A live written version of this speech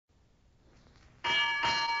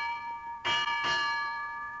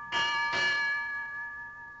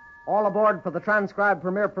All aboard for the transcribed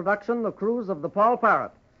premiere production, The Cruise of the Paul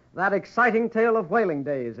Parrot, that exciting tale of whaling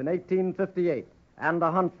days in 1858, and a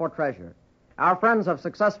hunt for treasure. Our friends have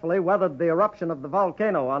successfully weathered the eruption of the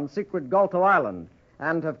volcano on secret Galto Island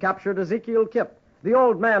and have captured Ezekiel Kip, the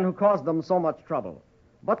old man who caused them so much trouble.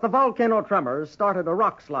 But the volcano tremors started a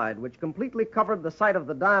rock slide which completely covered the site of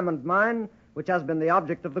the diamond mine, which has been the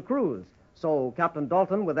object of the cruise. So Captain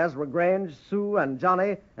Dalton, with Ezra Grange, Sue, and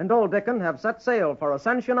Johnny, and Old Dickon have set sail for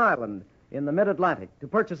Ascension Island in the mid-Atlantic to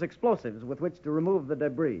purchase explosives with which to remove the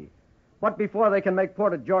debris. But before they can make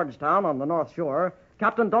port at Georgetown on the North Shore,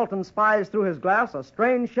 Captain Dalton spies through his glass a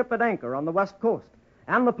strange ship at anchor on the West Coast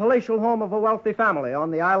and the palatial home of a wealthy family on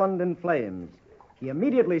the island in flames. He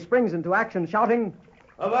immediately springs into action, shouting,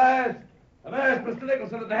 Avast! Avast, Mr.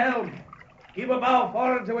 Nicholson at the helm. Keep a bow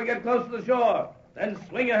forward until we get close to the shore. Then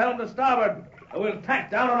swing your helm to starboard, or we'll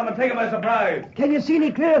tack down on them and take them by surprise. Can you see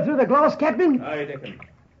any clearer through the glass, Captain? Aye, Dickon.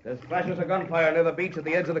 There's flashes of gunfire near the beach at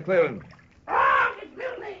the edge of the clearing. It's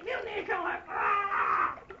mutiny ashore.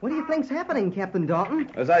 What do you think's happening, Captain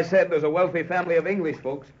Dalton? As I said, there's a wealthy family of English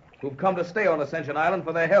folks who've come to stay on Ascension Island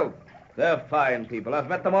for their health. They're fine people. I've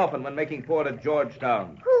met them often when making port at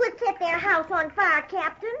Georgetown. Who would set their house on fire,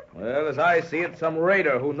 Captain? Well, as I see it, some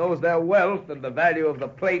raider who knows their wealth and the value of the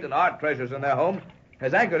plate and art treasures in their home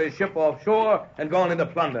has anchored his ship offshore and gone into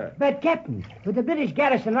plunder. But, Captain, with the British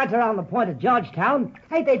garrison right around the point of Georgetown,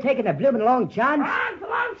 ain't they taking a bloomin' long chance? It's a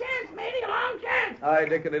long chance, matey, a long chance. Aye,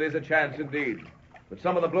 Dickon, it is a chance indeed. But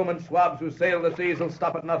some of the bloomin' swabs who sail the seas will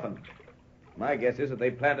stop at nothing. My guess is that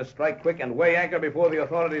they plan to strike quick and weigh anchor before the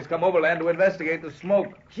authorities come overland to investigate the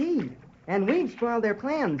smoke. Gee, and we've spoiled their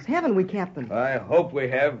plans, haven't we, Captain? I hope we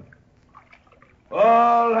have.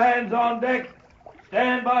 All hands on deck.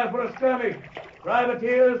 Stand by for a skirmish.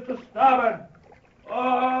 Privateers to starboard.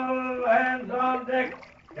 All hands on deck.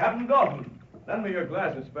 Captain Dalton, lend me your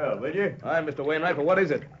glasses, spell, will you? Aye, Mr. Wainwright, but what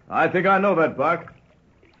is it? I think I know that, Buck.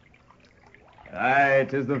 Aye,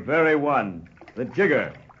 'tis the very one. The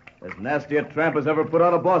Jigger. As nasty a tramp as ever put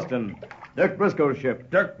out of Boston. Dirk Briscoe's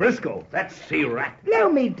ship. Dirk Briscoe, that sea rat. Blow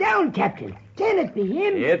me down, Captain. Can it be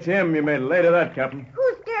him? It's him, you may lay to that, Captain.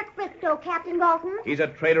 Who's Dirk Briscoe, Captain Dalton? He's a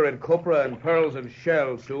trader in copra and pearls and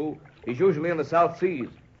shells, Sue. He's usually in the South Seas.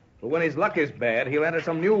 But when his luck is bad, he'll enter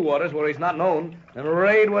some new waters where he's not known and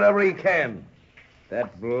raid whatever he can.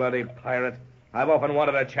 That bloody pirate. I've often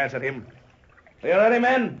wanted a chance at him. Are you ready,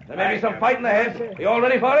 men? There may be some fighting ahead. Are you all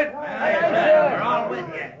ready for it? We're all with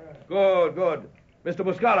you. Good, good. Mr.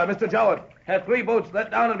 Muscala, Mr. Jowett, have 3 boats let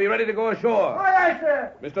down and be ready to go ashore. Aye,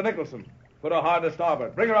 sir. Mr. Nicholson, put her hard to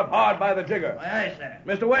starboard. Bring her up hard by the Jigger. Aye, sir.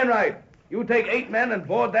 Mr. Wainwright, you take 8 men and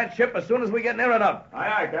board that ship as soon as we get near enough.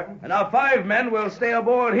 Aye, Captain. And now 5 men will stay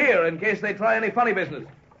aboard here in case they try any funny business.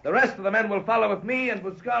 The rest of the men will follow with me and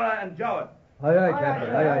Muscala and Jowett. Aye,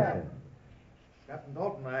 Captain. Aye, sir. Captain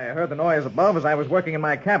Dalton, I heard the noise above as I was working in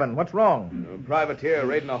my cabin. What's wrong? A privateer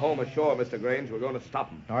raiding a home ashore, Mr. Grange. We're going to stop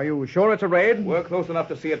him. Are you sure it's a raid? We're close enough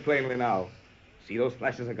to see it plainly now. See those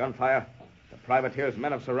flashes of gunfire? The privateer's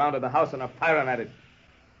men have surrounded the house and are firing at it.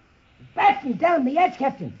 Batten down the edge,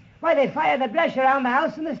 Captain. Why, they fire the brush around the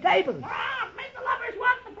house and the stables. Make the lovers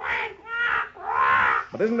walk the plank.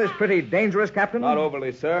 But isn't this pretty dangerous, Captain? Not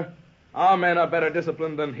overly, sir. Our men are better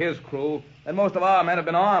disciplined than his crew, and most of our men have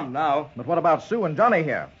been armed now. But what about Sue and Johnny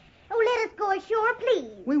here? Oh, let us go ashore,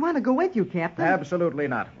 please. We want to go with you, Captain. Absolutely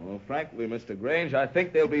not. Well, frankly, Mr. Grange, I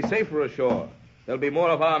think they'll be safer ashore. There'll be more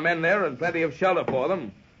of our men there and plenty of shelter for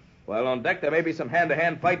them. While on deck, there may be some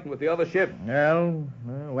hand-to-hand fighting with the other ship.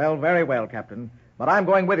 Well, very well, Captain. But I'm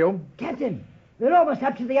going with you. Captain, we're almost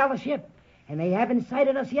up to the other ship, and they haven't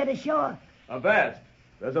sighted us yet ashore. Avast.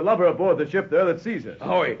 There's a lubber aboard the ship there that sees us.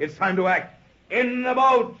 Ahoy, it's time to act. In the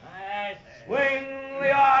boat. Swing the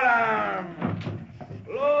yard arm.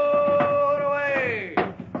 Load away.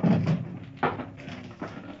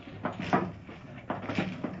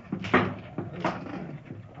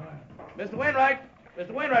 Mr.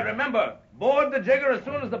 Wainwright, remember, board the Jigger as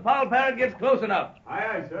soon as the Paul Parrot gets close enough.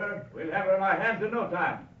 Aye, sir. We'll have her in our hands in no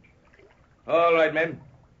time. All right, men.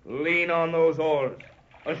 Lean on those oars.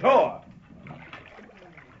 Ashore.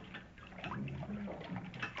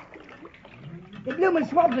 The bloomin'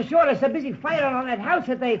 swabs ashore are so busy firing on that house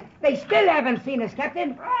that they still haven't seen us,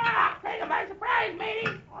 Captain. Take them by surprise,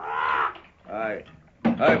 matey. Aye.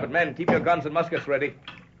 Aye, but men, keep your guns and muskets ready.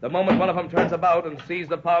 The moment one of them turns about and sees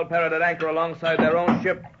the Paul Parrot at anchor alongside their own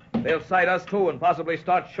ship, they'll sight us too and possibly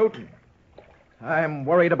start shooting. I'm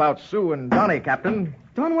worried about Sue and Johnny, Captain.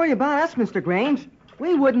 Don't worry about us, Mr. Grange.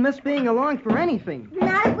 We wouldn't miss being along for anything.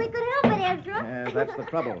 Not if we could help it, Ezra. Yes, that's the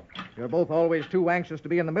trouble. You're both always too anxious to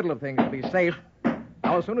be in the middle of things to be safe.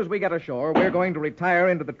 Now, as soon as we get ashore, we're going to retire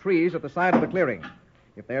into the trees at the side of the clearing.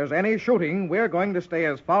 If there's any shooting, we're going to stay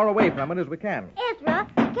as far away from it as we can. Ezra,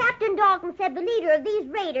 Captain Dalton said the leader of these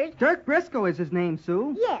raiders... Dirk Briscoe is his name,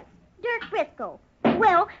 Sue. Yes, Dirk Briscoe.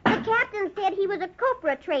 Well, the captain said he was a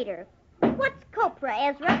copra trader. What's copra,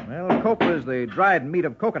 Ezra? Well, copra is the dried meat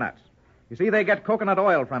of coconuts. You see, they get coconut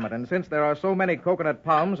oil from it, and since there are so many coconut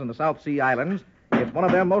palms in the South Sea Islands, it's one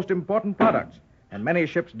of their most important products, and many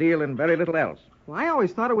ships deal in very little else. Well, I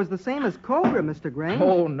always thought it was the same as cobra, Mr. Grange.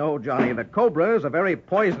 Oh, no, Johnny. The cobra is a very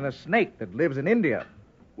poisonous snake that lives in India.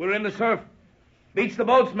 We're in the surf. Beach the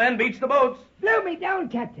boats, men. Beach the boats. Blow me down,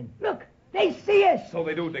 Captain. Look, they see us. So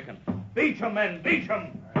they do, Dickon. Beach 'em, men. Beach 'em.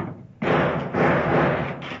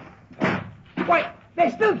 Why,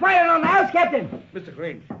 they're still firing on the house, Captain. Mr.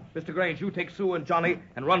 Grange, you take Sue and Johnny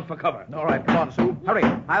and run for cover. All right, come on, Sue. Hurry.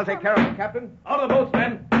 I'll take care of them, Captain. Out of the boats,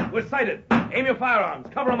 men. We're sighted. Aim your firearms.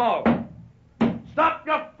 Cover 'em all. Stop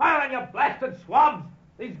your firing, you blasted swabs.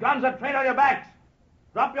 These guns are trained on your backs.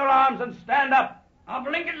 Drop your arms and stand up. A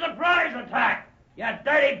blinking surprise attack. You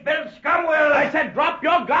dirty bit of scum will... I said drop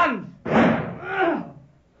your guns.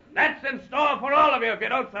 That's in store for all of you if you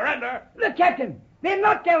don't surrender. Look, Captain, they're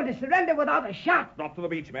not going to surrender without a shot. Drop to the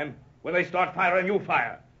beach, men. When they start firing, you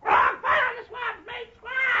fire. Fire on the swabs, mate.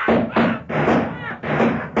 Swabs!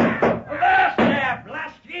 Avast there,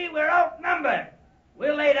 blast ye. We're outnumbered.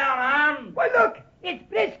 We'll lay down arms. Well, look, it's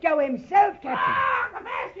Briscoe himself, Captain. The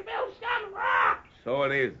best you build scum rock. So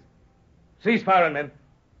it is. Cease firing, men.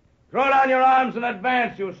 Throw down your arms and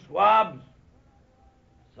advance, you swabs.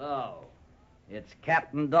 So, it's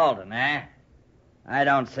Captain Dalton, eh? I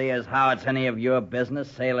don't see as how it's any of your business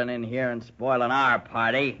sailing in here and spoiling our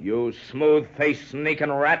party. You smooth-faced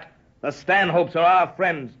sneaking rat. The Stanhopes are our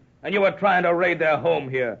friends, and you were trying to raid their home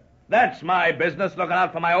here. That's my business, looking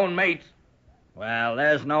out for my own mates. Well,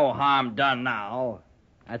 there's no harm done now.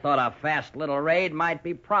 I thought a fast little raid might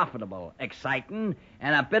be profitable, exciting,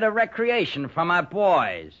 and a bit of recreation for my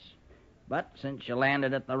boys. But since you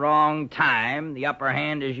landed at the wrong time, the upper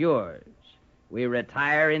hand is yours. We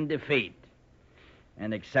retire in defeat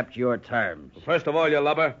and accept your terms. First of all, you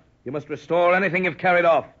lubber, you must restore anything you've carried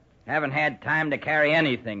off. Haven't had time to carry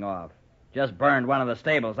anything off. Just burned one of the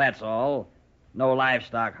stables, that's all. No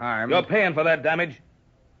livestock harm. You're paying for that damage.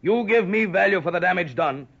 You give me value for the damage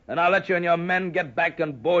done, and I'll let you and your men get back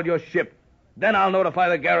and board your ship. Then I'll notify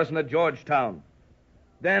the garrison at Georgetown.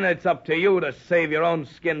 Then it's up to you to save your own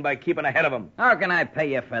skin by keeping ahead of them. How can I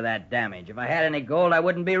pay you for that damage? If I had any gold, I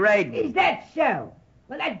wouldn't be raiding. Is that so?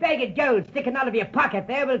 Well, that bag of gold sticking out of your pocket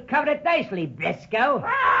there will cover it nicely, Briscoe.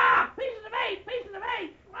 Pieces of eight.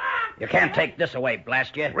 You can't take this away,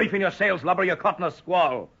 blast you. Reefing your sails, lubber, you're caught in a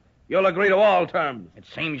squall. You'll agree to all terms. It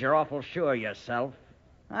seems you're awful sure yourself.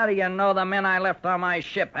 How do you know the men I left on my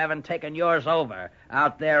ship haven't taken yours over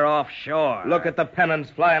out there offshore? Look at the pennants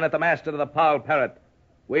flying at the masthead of the Parrot.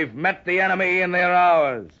 We've met the enemy and they're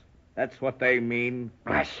ours. That's what they mean.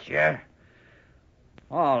 Blast you.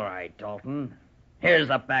 All right, Dalton. Here's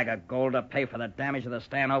a bag of gold to pay for the damage of the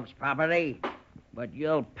Stanhope's property. But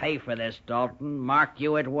you'll pay for this, Dalton. Mark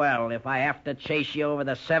you it well. If I have to chase you over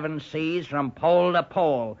the 7 seas from pole to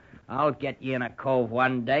pole, I'll get you in a cove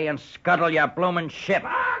one day and scuttle your bloomin' ship.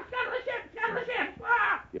 Scuttle the ship.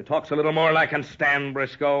 You talks a little more like I can stand,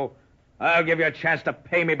 Briscoe. I'll give you a chance to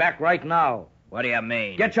pay me back right now. What do you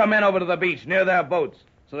mean? Get your men over to the beach near their boats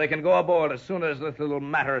so they can go aboard as soon as this little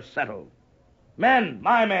matter is settled. Men,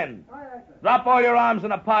 my men, drop all your arms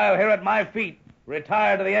in a pile here at my feet.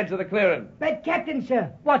 Retire to the edge of the clearing. But, Captain, sir,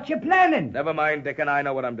 what you planning? Never mind, Dick, and I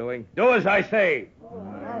know what I'm doing. Do as I say.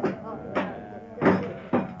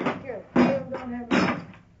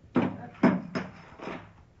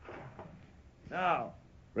 Now,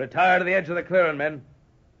 retire to the edge of the clearing, men.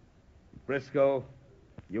 Briscoe,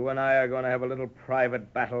 you and I are going to have a little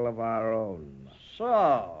private battle of our own.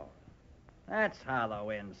 So, that's how the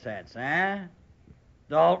wind sets, eh?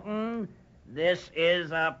 Dalton, this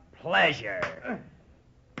is a pleasure.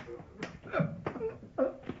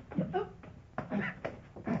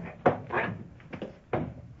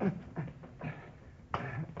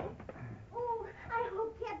 Oh, I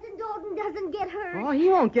hope Captain Dalton doesn't get hurt. Oh, he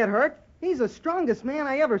won't get hurt. He's the strongest man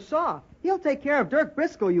I ever saw. He'll take care of Dirk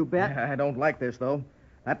Briscoe, you bet. I don't like this, though.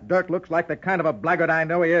 That Dirk looks like the kind of a blackguard I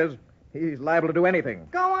know he is. He's liable to do anything.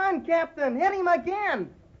 Go on, Captain. Hit him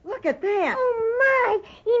again. Look at that. Oh, my.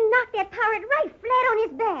 He knocked that pirate right flat on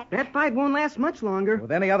his back. That fight won't last much longer.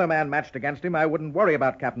 With any other man matched against him, I wouldn't worry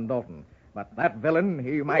about Captain Dalton. But that villain,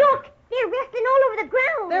 he might... Look, they're wrestling all over the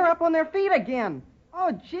ground. They're up on their feet again.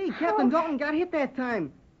 Oh, gee, Captain Dalton got hit that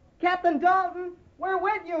time. Captain Dalton, we're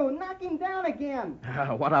with you. Knock him down again.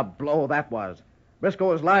 What a blow that was.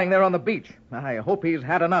 Briscoe is lying there on the beach. I hope he's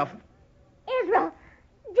had enough. Ezra!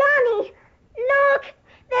 Johnny! Look!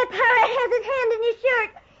 That Parrot has his hand in his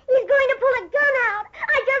shirt. He's going to pull a gun out.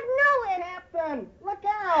 I just know it. Captain, look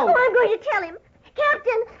out! Oh, I'm going to tell him.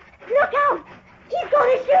 Captain, look out! He's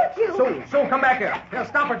going to shoot you. Sue, come back here. Here,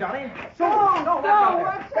 stop her, Johnny. Sue, no,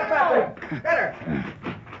 that's Step back there. Get her.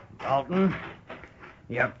 Dalton,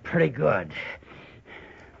 you're pretty good.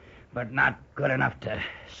 But not good enough to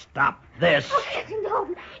stop this. Oh, Captain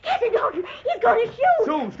Dalton! Captain Dalton! He's going to shoot!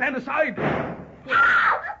 Sue, stand aside.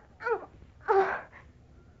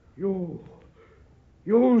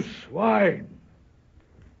 You swine.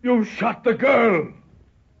 You shot the girl.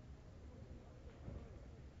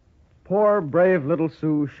 Poor, brave little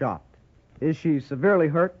Sue shot. Is she severely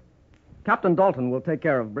hurt? Captain Dalton will take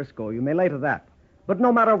care of Briscoe. You may lay to that. But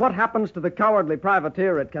no matter what happens to the cowardly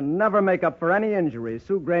privateer, it can never make up for any injuries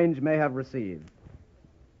Sue Grange may have received.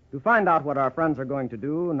 To find out what our friends are going to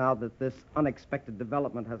do now that this unexpected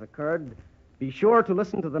development has occurred, be sure to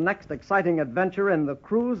listen to the next exciting adventure in the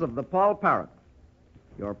cruise of the Paul Parrot.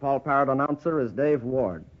 Your Paul Parrot announcer is Dave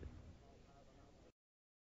Ward.